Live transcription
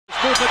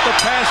move at the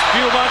past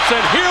few months,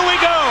 and here we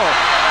go.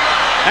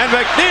 And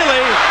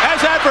McNeeley,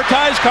 as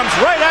advertised, comes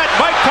right at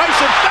Mike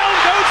Tyson. Down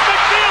goes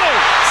McNeeley.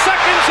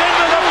 Seconds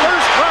into the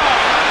first round.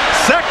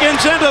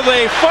 Seconds into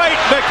the fight,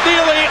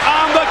 McNeeley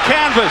on the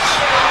canvas.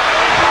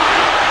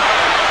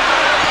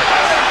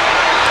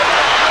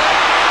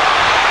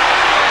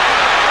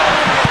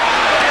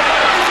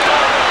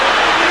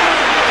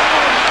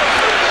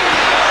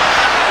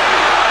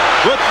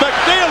 With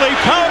McNeeley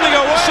pounding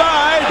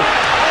outside.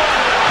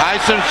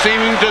 Tyson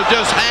seeming to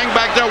just hang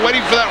back there waiting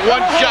for that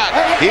one shot.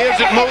 He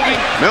isn't moving.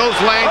 Mills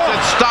Lane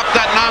said stop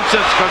that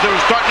nonsense because they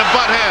were starting to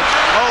butt heads.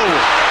 Oh.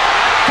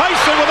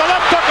 Tyson with a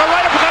left hook, a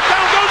right uppercut.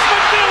 Down goes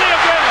McNeeley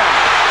again.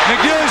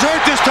 McNeeley's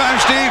hurt this time,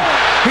 Steve.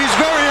 He's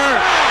very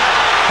hurt.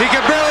 He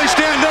can barely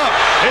stand up.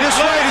 This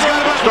fight has got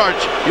to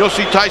starts. You'll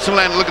see Tyson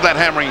land. Look at that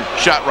hammering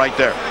shot right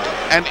there.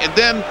 And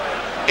then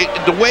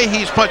the way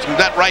he's punching,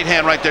 that right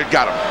hand right there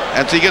got him.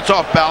 And so he gets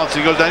off balance.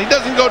 He goes down. He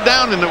doesn't go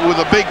down with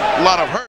a big lot of hurt.